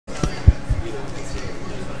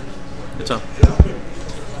It's on.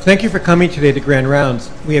 Thank you for coming today to Grand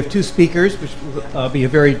Rounds. We have two speakers, which will be a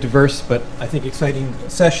very diverse but I think exciting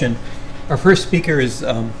session. Our first speaker is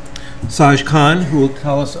Sajid Khan, who will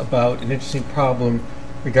tell us about an interesting problem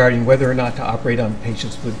regarding whether or not to operate on the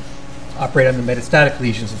metastatic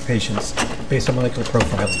lesions of patients based on molecular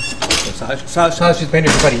profiling. So Sajid has been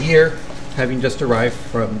here for about a year, having just arrived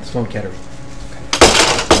from Sloan Kettering.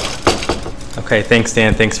 Okay, thanks,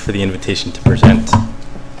 Dan. Thanks for the invitation to present.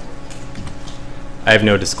 I have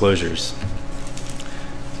no disclosures.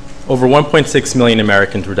 Over 1.6 million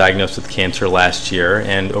Americans were diagnosed with cancer last year,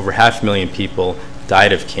 and over 500,000 people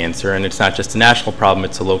died of cancer, and it's not just a national problem,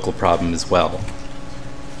 it's a local problem as well.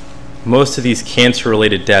 Most of these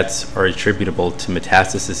cancer-related deaths are attributable to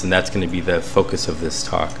metastasis, and that's going to be the focus of this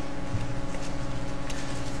talk.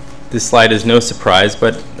 This slide is no surprise,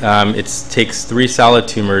 but it takes 3 solid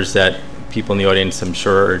tumors that people in the audience, I'm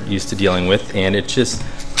sure, are used to dealing with, and it just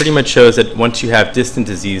pretty much shows that once you have distant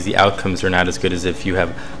disease, the outcomes are not as good as if you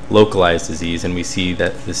have localized disease, and we see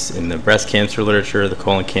that this in the breast cancer literature, the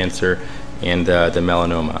colon cancer, and the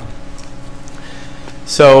melanoma.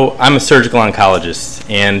 So I'm a surgical oncologist,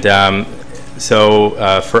 and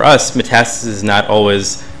for us, metastasis is not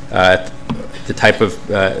always the type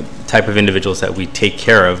of individuals that we take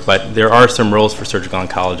care of, but there are some roles for surgical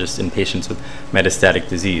oncologists in patients with metastatic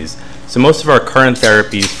disease. So most of our current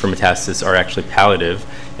therapies for metastasis are actually palliative,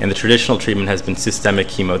 and the traditional treatment has been systemic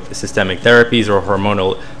therapies or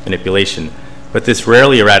hormonal manipulation. But this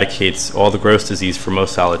rarely eradicates all the gross disease for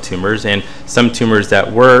most solid tumors, and some tumors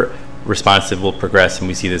that were responsive will progress, and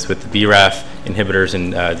we see this with the BRAF inhibitors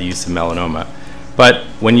and the use of melanoma. But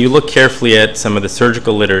when you look carefully at some of the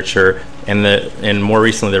surgical literature and more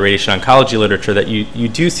recently the radiation oncology literature, that you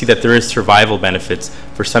do see that there is survival benefits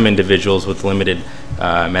for some individuals with limited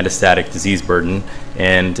metastatic disease burden,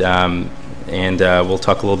 and we'll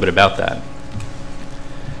talk a little bit about that.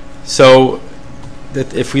 So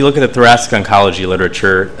if we look at the thoracic oncology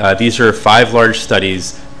literature, these are 5 large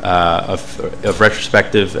studies of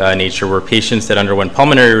retrospective nature where patients that underwent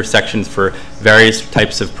pulmonary resections for various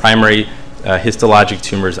types of primary histologic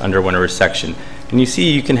tumors underwent a resection. And you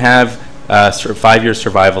see you can have 5-year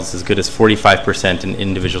survivals as good as 45% in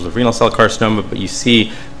individuals with renal cell carcinoma, but you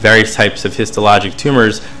see various types of histologic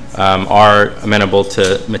tumors are amenable to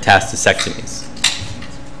metastasectomies.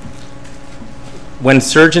 When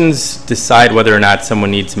surgeons decide whether or not someone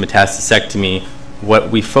needs metastasectomy, what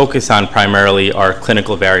we focus on primarily are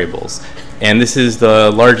clinical variables. And this is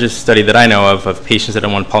the largest study that I know of patients that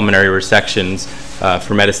underwent pulmonary resections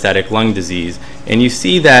for metastatic lung disease. And you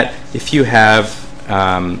see that if you have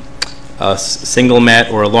a single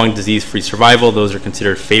met or a long disease-free survival, those are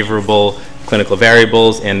considered favorable clinical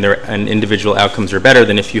variables, and individual outcomes are better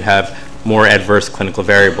than if you have more adverse clinical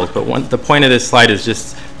variables. But the point of this slide is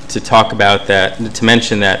just to talk about that, to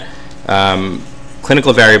mention that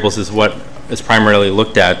clinical variables is what is primarily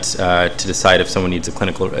looked at to decide if someone needs a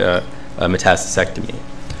clinical metastasectomy.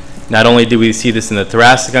 Not only do we see this in the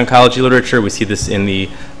thoracic oncology literature, we see this in the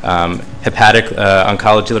hepatic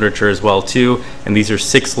oncology literature as well too. And these are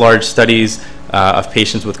 6 large studies of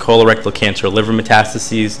patients with colorectal cancer or liver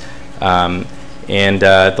metastases.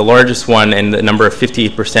 The largest one, and the number of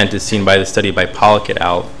 58%, is seen by the study by Pollock et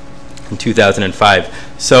al. In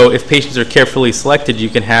 2005. So if patients are carefully selected, you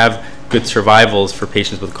can have good survivals for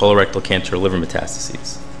patients with colorectal cancer or liver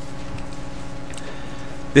metastases.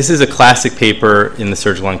 This is a classic paper in the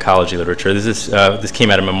surgical oncology literature. This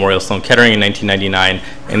came out of Memorial Sloan Kettering in 1999,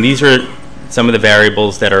 and these are some of the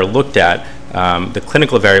variables that are looked at, the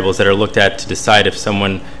clinical variables that are looked at to decide if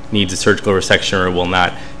someone needs a surgical resection or will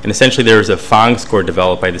not. And essentially there is a Fong score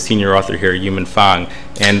developed by the senior author here, Yuman Fong,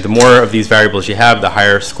 and the more of these variables you have, the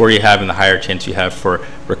higher score you have and the higher chance you have for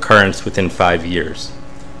recurrence within 5 years.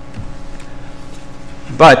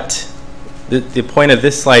 But the point of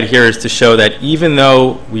this slide here is to show that even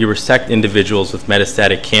though we resect individuals with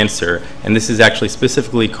metastatic cancer, and this is actually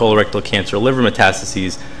specifically colorectal cancer or liver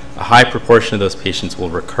metastases, a high proportion of those patients will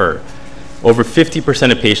recur. Over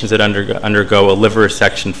 50% of patients that undergo a liver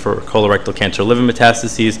resection for colorectal cancer or liver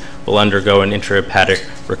metastases will undergo an intrahepatic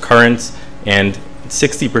recurrence, and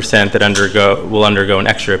 60% that will undergo an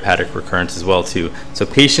extrahepatic recurrence as well too. So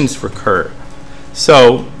patients recur.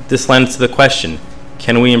 So this lends to the question,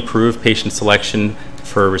 can we improve patient selection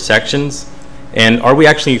for resections? And are we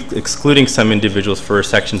actually excluding some individuals for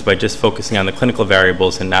resections by just focusing on the clinical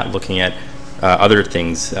variables and not looking at other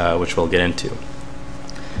things, which we'll get into?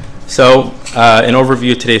 So an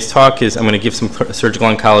overview of today's talk is I'm going to give some surgical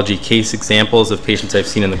oncology case examples of patients I've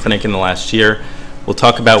seen in the clinic in the last year. We'll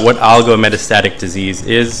talk about what oligometastatic disease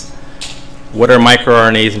is, what are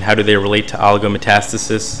microRNAs and how do they relate to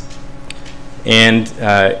oligometastasis. and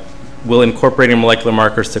will incorporating molecular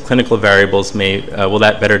markers to clinical variables will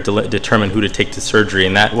that better determine who to take to surgery?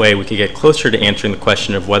 And that way we could get closer to answering the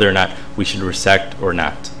question of whether or not we should resect or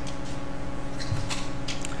not.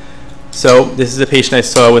 So this is a patient I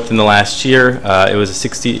saw within the last year. It's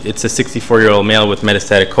a 64-year-old male with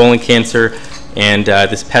metastatic colon cancer, and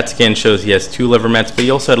this PET scan shows he has 2 liver mets, but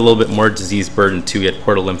he also had a little bit more disease burden too. He had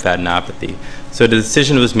portal lymphadenopathy. So the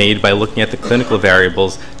decision was made by looking at the clinical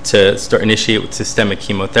variables to initiate with systemic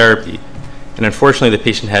chemotherapy. And unfortunately, the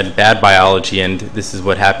patient had bad biology, and this is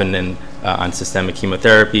what happened on systemic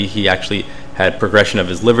chemotherapy. He actually had progression of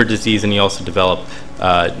his liver disease, and he also developed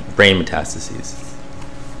brain metastases.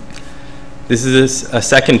 This is a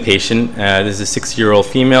second patient. This is a 60-year-old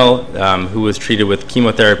female who was treated with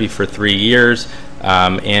chemotherapy for 3 years,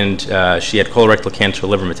 and she had colorectal cancer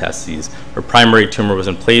liver metastases. Her primary tumor was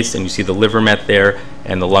in place, and you see the liver met there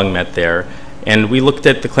and the lung met there. And we looked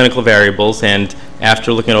at the clinical variables, and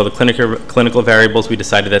after looking at all the clinical variables, we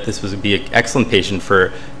decided that this would be an excellent patient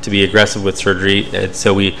to be aggressive with surgery. And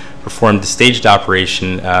so we performed a staged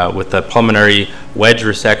operation with a pulmonary wedge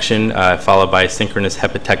resection, followed by synchronous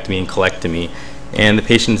hepatectomy and colectomy. And the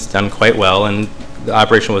patient's done quite well, and the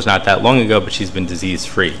operation was not that long ago, but she's been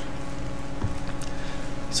disease-free.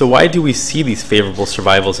 So why do we see these favorable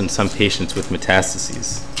survivals in some patients with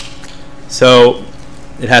metastases? So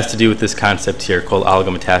it has to do with this concept here called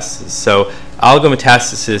oligometastasis. So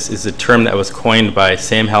oligometastasis is a term that was coined by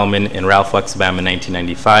Sam Hellman and Ralph Luxbaum in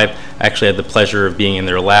 1995. I actually had the pleasure of being in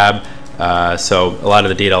their lab, so a lot of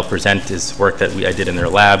the data I'll present is work that I did in their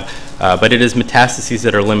lab, but it is metastases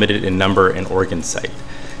that are limited in number and organ site.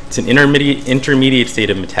 It's an intermediate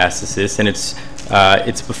state of metastasis, and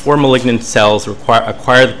it's before malignant cells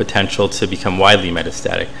acquire the potential to become widely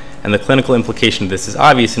metastatic. And the clinical implication of this is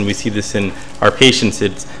obvious, and we see this in our patients,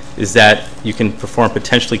 is that you can perform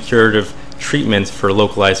potentially curative treatments for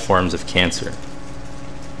localized forms of cancer.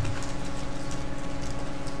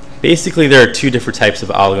 Basically, there are 2 different types of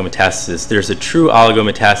oligometastasis. There's a true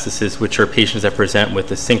oligometastasis, which are patients that present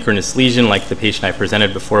with a synchronous lesion, like the patient I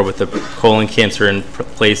presented before with the colon cancer in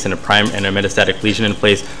place and a metastatic lesion in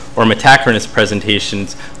place, or metachronous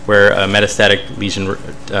presentations where a metastatic lesion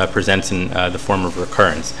presents in the form of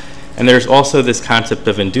recurrence. And there's also this concept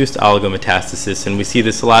of induced oligometastasis, and we see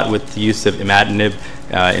this a lot with the use of imatinib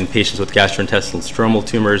in patients with gastrointestinal stromal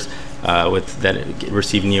tumors that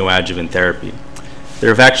receive neoadjuvant therapy. There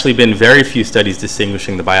have actually been very few studies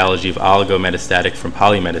distinguishing the biology of oligometastatic from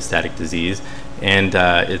polymetastatic disease, and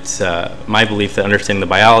it's my belief that understanding the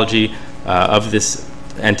biology of this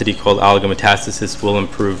entity called oligometastasis will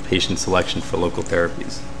improve patient selection for local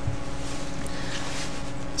therapies.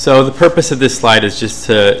 So the purpose of this slide is just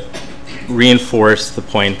to reinforce the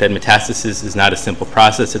point that metastasis is not a simple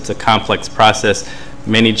process. It's a complex process.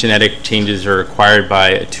 Many genetic changes are required by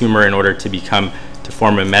a tumor in order to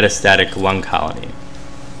form a metastatic lung colony.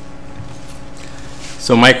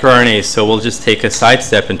 So microRNAs, so we'll just take a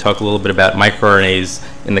sidestep and talk a little bit about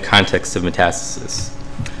microRNAs in the context of metastasis.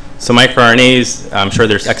 So microRNAs, I'm sure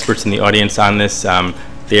there's experts in the audience on this.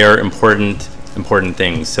 They are important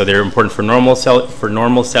things. So they're important for normal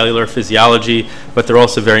cellular physiology, but they're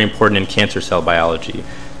also very important in cancer cell biology.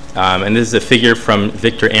 And this is a figure from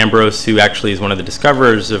Victor Ambros, who actually is one of the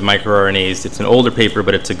discoverers of microRNAs. It's an older paper,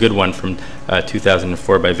 but it's a good one from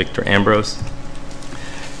 2004 by Victor Ambros.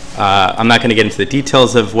 I'm not going to get into the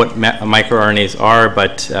details of what microRNAs are,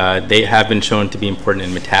 but they have been shown to be important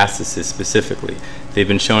in metastasis specifically. They've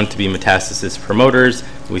been shown to be metastasis promoters.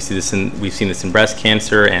 We've seen this in breast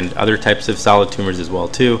cancer and other types of solid tumors as well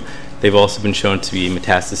too. They've also been shown to be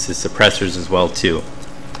metastasis suppressors as well too.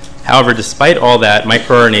 However, despite all that,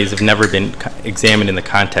 microRNAs have never been examined in the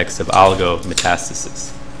context of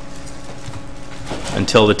oligometastasis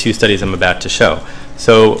until the 2 studies I'm about to show.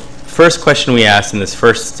 So first question we asked in this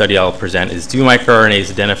first study I'll present is, do microRNAs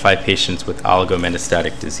identify patients with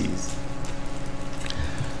oligometastatic disease?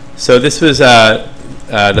 So this was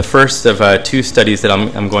the first of 2 studies that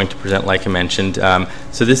I'm going to present, like I mentioned.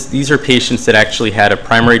 So these are patients that actually had a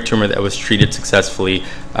primary tumor that was treated successfully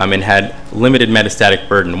and had limited metastatic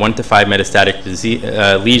burden, 1 to 5 metastatic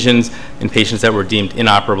lesions in patients that were deemed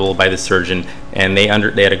inoperable by the surgeon, and they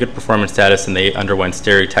had a good performance status, and they underwent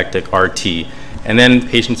stereotactic RT. And then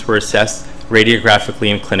patients were assessed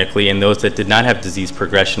radiographically and clinically, and those that did not have disease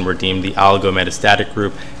progression were deemed the oligometastatic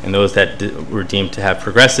group, and those that were deemed to have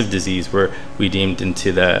progressive disease we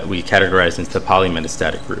categorized into the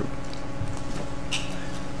polymetastatic group.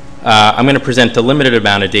 I'm going to present a limited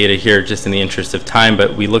amount of data here just in the interest of time,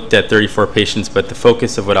 but we looked at 34 patients, but the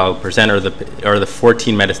focus of what I'll present are the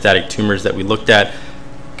 14 metastatic tumors that we looked at.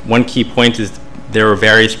 One key point is there were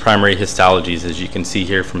various primary histologies, as you can see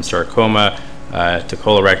here, from sarcoma to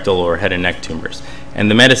colorectal or head and neck tumors. And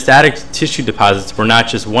the metastatic tissue deposits were not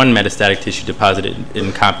just one metastatic tissue deposit. It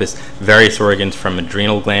encompassed various organs from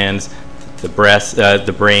adrenal glands, the breast,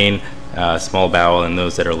 the brain, small bowel, and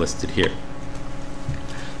those that are listed here.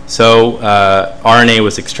 So RNA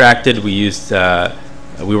was extracted. We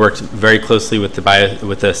worked very closely with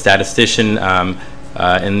the statistician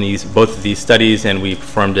in both of these studies, and we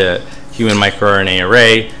performed a human microRNA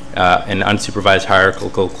array. And unsupervised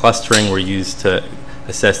hierarchical clustering were used to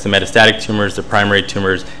assess the metastatic tumors, the primary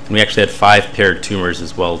tumors, and we actually had 5 paired tumors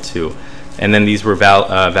as well too. And then these were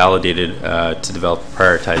validated to develop a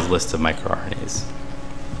prioritized list of microRNAs.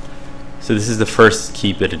 So this is the first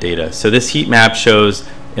key bit of data. So this heat map shows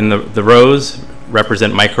in the rows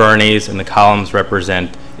represent microRNAs and the columns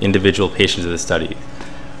represent individual patients of the study.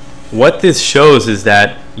 What this shows is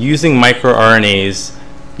that using microRNAs,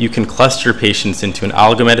 you can cluster patients into an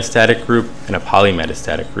oligometastatic group and a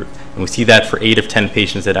polymetastatic group. And we see that for 8 of 10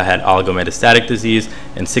 patients that had oligometastatic disease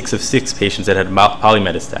and 6 of 6 patients that had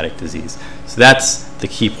polymetastatic disease. So that's the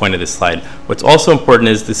key point of this slide. What's also important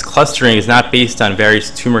is this clustering is not based on various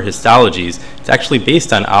tumor histologies. It's actually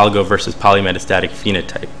based on oligo versus polymetastatic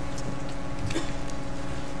phenotype.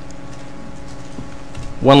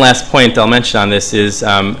 One last point I'll mention on this is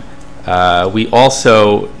we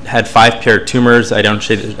also had 5 paired tumors. I don't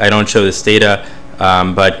show this data,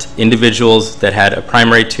 but individuals that had a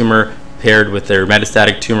primary tumor paired with their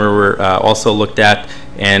metastatic tumor were also looked at,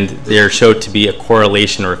 and there showed to be a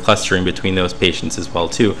correlation or a clustering between those patients as well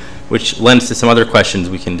too, which lends to some other questions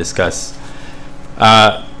we can discuss.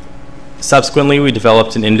 Subsequently, we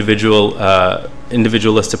developed an individual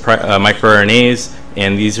list of microRNAs,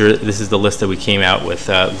 and this is the list that we came out with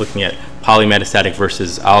looking at polymetastatic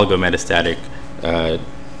versus oligometastatic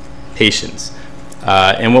patients.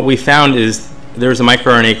 And what we found is there's a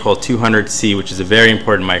microRNA called 200C, which is a very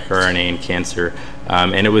important microRNA in cancer,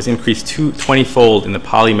 and it was increased 20-fold in the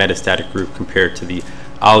polymetastatic group compared to the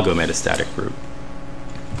oligometastatic group.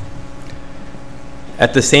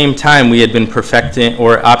 At the same time, we had been perfecting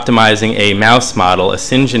or optimizing a mouse model, a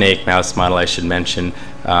syngeneic mouse model, I should mention,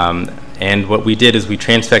 and what we did is we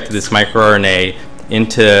transfected this microRNA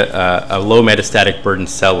into a low metastatic burden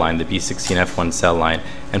cell line, the B16F1 cell line,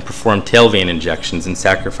 and performed tail vein injections and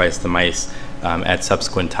sacrificed the mice at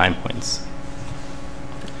subsequent time points.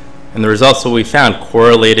 And the results, what we found,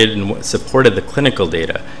 correlated and supported the clinical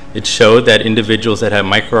data. It showed that individuals that had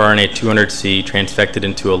microRNA 200C transfected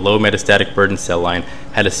into a low metastatic burden cell line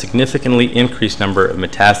had a significantly increased number of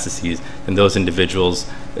metastases than those individuals,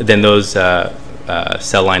 than those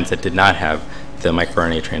cell lines that did not have the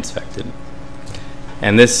microRNA transfected.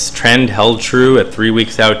 And this trend held true at 3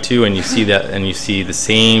 weeks out too, and you see that, and you see the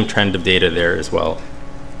same trend of data there as well.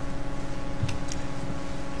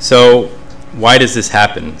 So why does this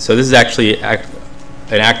happen? So this is actually an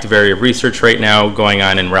active area of research right now going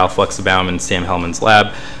on in Ralph Luxabaum and Sam Hellman's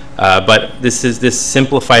lab, but this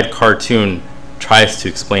simplified cartoon tries to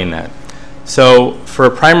explain that. So for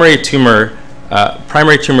a primary tumor,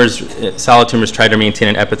 solid tumors try to maintain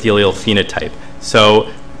an epithelial phenotype.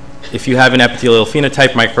 So if you have an epithelial phenotype,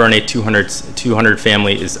 microRNA 200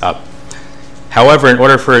 family is up. However, in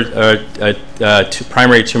order for a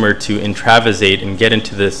primary tumor to intravasate and get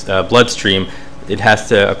into this bloodstream, it has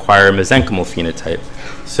to acquire a mesenchymal phenotype.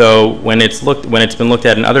 So when it's been looked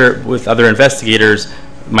at with other investigators,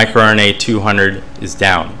 microRNA 200 is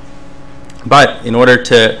down. But in order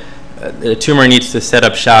to, the tumor needs to set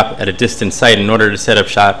up shop at a distant site. In order to set up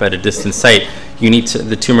shop at a distant site,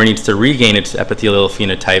 the tumor needs to regain its epithelial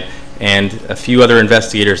phenotype, and a few other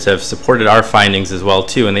investigators have supported our findings as well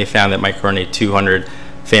too, and they found that microRNA 200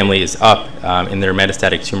 family is up in their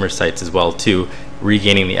metastatic tumor sites as well too,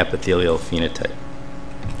 regaining the epithelial phenotype.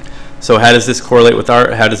 So how does this correlate with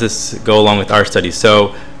how does this go along with our study?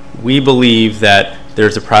 So we believe that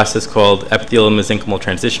there's a process called epithelial mesenchymal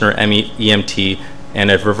transition, or EMT, and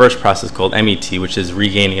a reverse process called MET, which is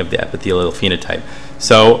regaining of the epithelial phenotype.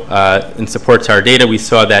 So in support to our data, we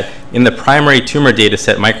saw that in the primary tumor data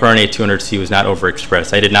set, microRNA 200C was not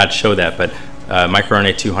overexpressed. I did not show that, but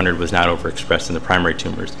microRNA 200 was not overexpressed in the primary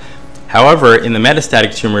tumors. However, in the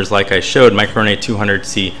metastatic tumors, like I showed, microRNA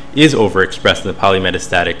 200C is overexpressed in the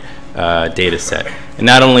polymetastatic data set. And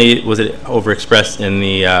not only was it overexpressed in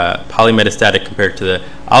the polymetastatic compared to the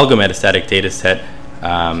oligometastatic data set,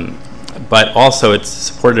 but also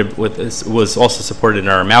was also supported in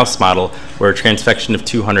our mouse model, where transfection of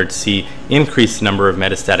 200C increased the number of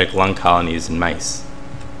metastatic lung colonies in mice.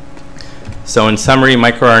 So in summary,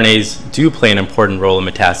 microRNAs do play an important role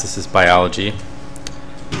in metastasis biology.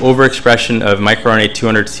 Overexpression of microRNA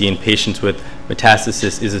 200C in patients with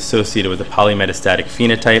metastasis is associated with a polymetastatic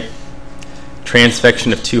phenotype.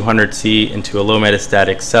 Transfection of 200C into a low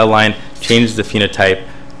metastatic cell line changes the phenotype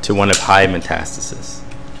to one of high metastasis.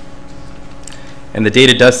 And the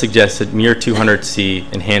data does suggest that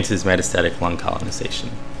miR-200C enhances metastatic lung colonization.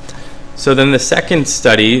 So then the second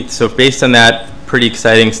study, so based on that pretty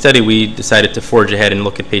exciting study, we decided to forge ahead and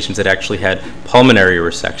look at patients that actually had pulmonary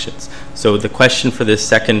resections. So the question for this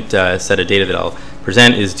second set of data that I'll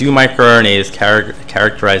present is, do microRNAs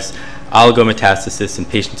characterize oligometastasis in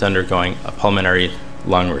patients undergoing a pulmonary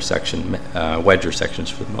lung resection, wedge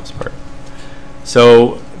resections for the most part?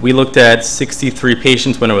 So we looked at 63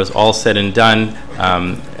 patients when it was all said and done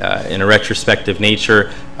in a retrospective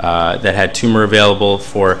nature that had tumor available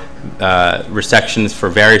for resections for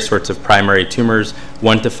various sorts of primary tumors,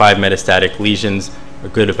 1 to 5 metastatic lesions, a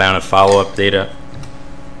good amount of follow-up data.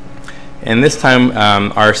 And this time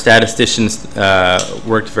our statisticians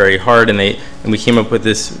worked very hard, and we came up with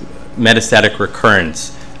this metastatic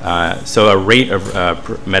recurrence, so a rate of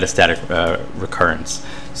metastatic recurrence.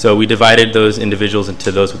 So we divided those individuals into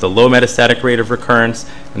those with a low metastatic rate of recurrence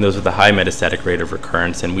and those with a high metastatic rate of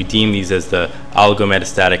recurrence, and we deem these as the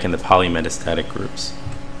oligometastatic and the polymetastatic groups.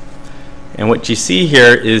 And what you see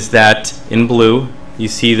here is that in blue, you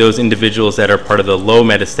see those individuals that are part of the low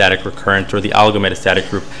metastatic recurrent or the oligometastatic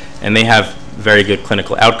group, and they have very good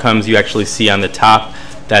clinical outcomes. You actually see on the top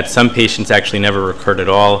that some patients actually never recurred at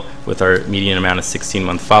all with our median amount of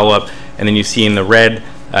 16-month follow-up. And then you see in the red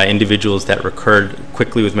individuals that recurred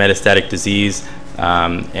quickly with metastatic disease,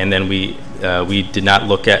 and then we did not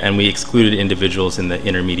look at, and we excluded individuals in the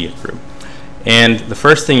intermediate group. And the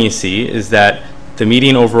first thing you see is that the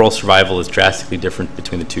median overall survival is drastically different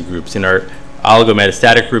between the two groups. In our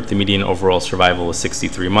oligometastatic group, the median overall survival was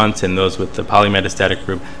 63 months, and those with the polymetastatic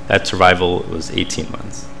group, that survival was 18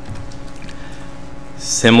 months.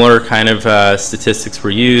 Similar kind of statistics were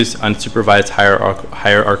used. Unsupervised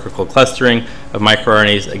hierarchical clustering of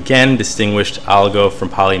microRNAs again distinguished oligo from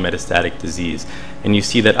polymetastatic disease. And you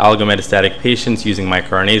see that oligometastatic patients using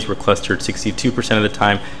microRNAs were clustered 62% of the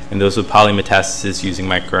time, and those with polymetastasis using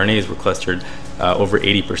microRNAs were clustered over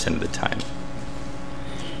 80% of the time.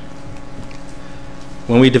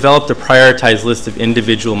 When we developed a prioritized list of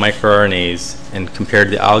individual microRNAs and compared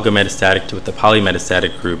the oligometastatic to the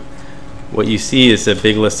polymetastatic group, what you see is a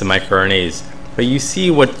big list of microRNAs. But you see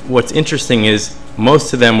what's interesting is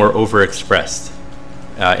most of them were overexpressed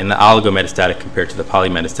in the oligometastatic compared to the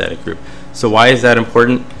polymetastatic group. So why is that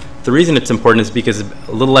important? The reason it's important is because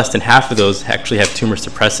a little less than half of those actually have tumor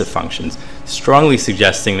suppressive functions, strongly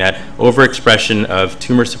suggesting that overexpression of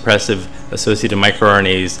tumor suppressive associated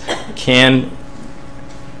microRNAs can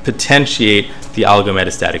potentiate the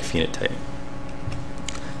oligometastatic phenotype.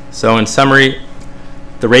 So in summary,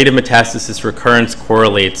 the rate of metastasis recurrence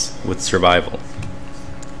correlates with survival.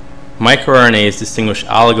 MicroRNAs distinguish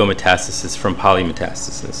oligometastasis from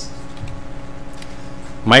polymetastasis.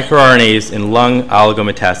 MicroRNAs in lung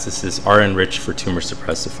oligometastasis are enriched for tumor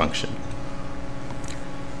suppressive function.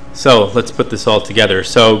 So let's put this all together.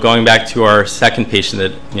 So going back to our second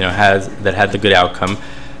patient that had the good outcome.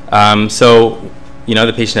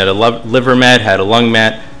 The patient had a liver met, had a lung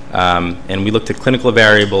met, and we looked at clinical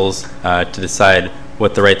variables to decide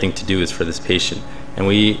what the right thing to do is for this patient. And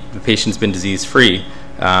the patient's been disease-free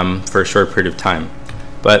for a short period of time.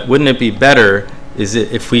 But wouldn't it be better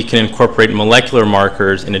if we can incorporate molecular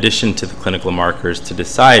markers in addition to the clinical markers to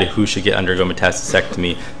decide who should undergo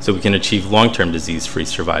metastasectomy so we can achieve long-term disease-free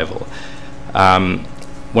survival?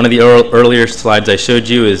 One of the earlier slides I showed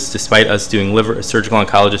you is, despite us doing surgical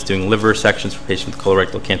oncologists doing liver resections for patients with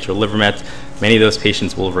colorectal cancer or liver mets, many of those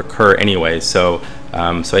patients will recur anyway. So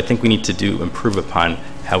I think we need to improve upon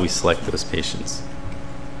how we select those patients.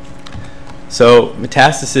 So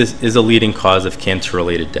metastasis is a leading cause of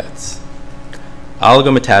cancer-related deaths.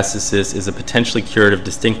 Oligometastasis is a potentially curative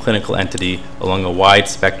distinct clinical entity along a wide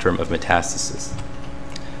spectrum of metastasis.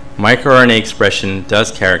 MicroRNA expression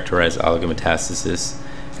does characterize oligometastasis,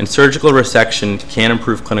 and surgical resection can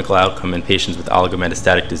improve clinical outcome in patients with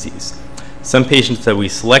oligometastatic disease. Some patients that we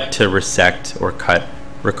select to resect or cut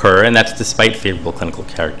recur, and that's despite favorable clinical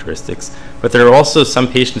characteristics. But there are also some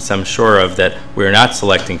patients I'm sure of that we're not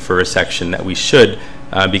selecting for resection that we should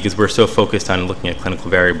because we're so focused on looking at clinical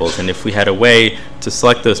variables. And if we had a way to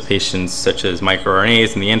select those patients, such as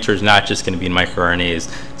microRNAs, and the answer is not just going to be in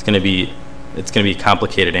microRNAs, it's going to be a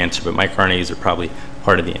complicated answer, but microRNAs are probably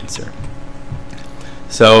part of the answer.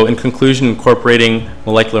 So in conclusion, incorporating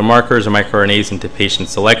molecular markers or microRNAs into patient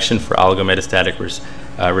selection for oligometastatic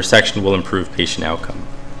resection will improve patient outcome.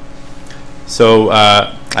 So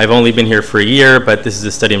I've only been here for a year, but this is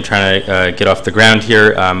a study I'm trying to get off the ground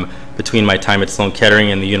here. Between my time at Sloan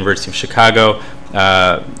Kettering and the University of Chicago,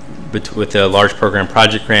 with a large program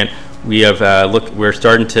project grant, we're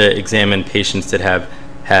starting to examine patients that have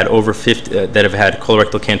had over 50 that have had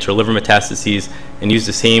colorectal cancer, liver metastases, and use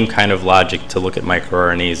the same kind of logic to look at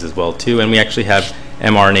microRNAs as well too. And we actually have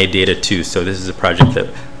mRNA data too. So this is a project that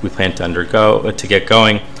we plan to get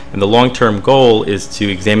going. And the long-term goal is to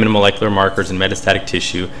examine molecular markers in metastatic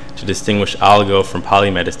tissue to distinguish oligo from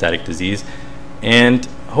polymetastatic disease, and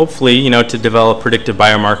hopefully, to develop predictive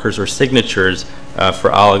biomarkers or signatures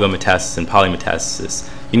for oligometastasis and polymetastasis.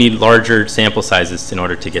 You need larger sample sizes in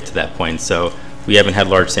order to get to that point. So we haven't had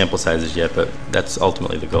large sample sizes yet, but that's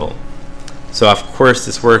ultimately the goal. So of course,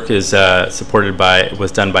 this work is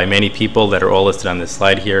was done by many people that are all listed on this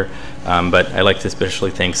slide here. But I'd like to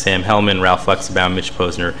especially thank Sam Hellman, Ralph Luxenbaum, Mitch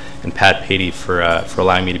Posner, and Pat Patey for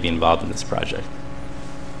allowing me to be involved in this project.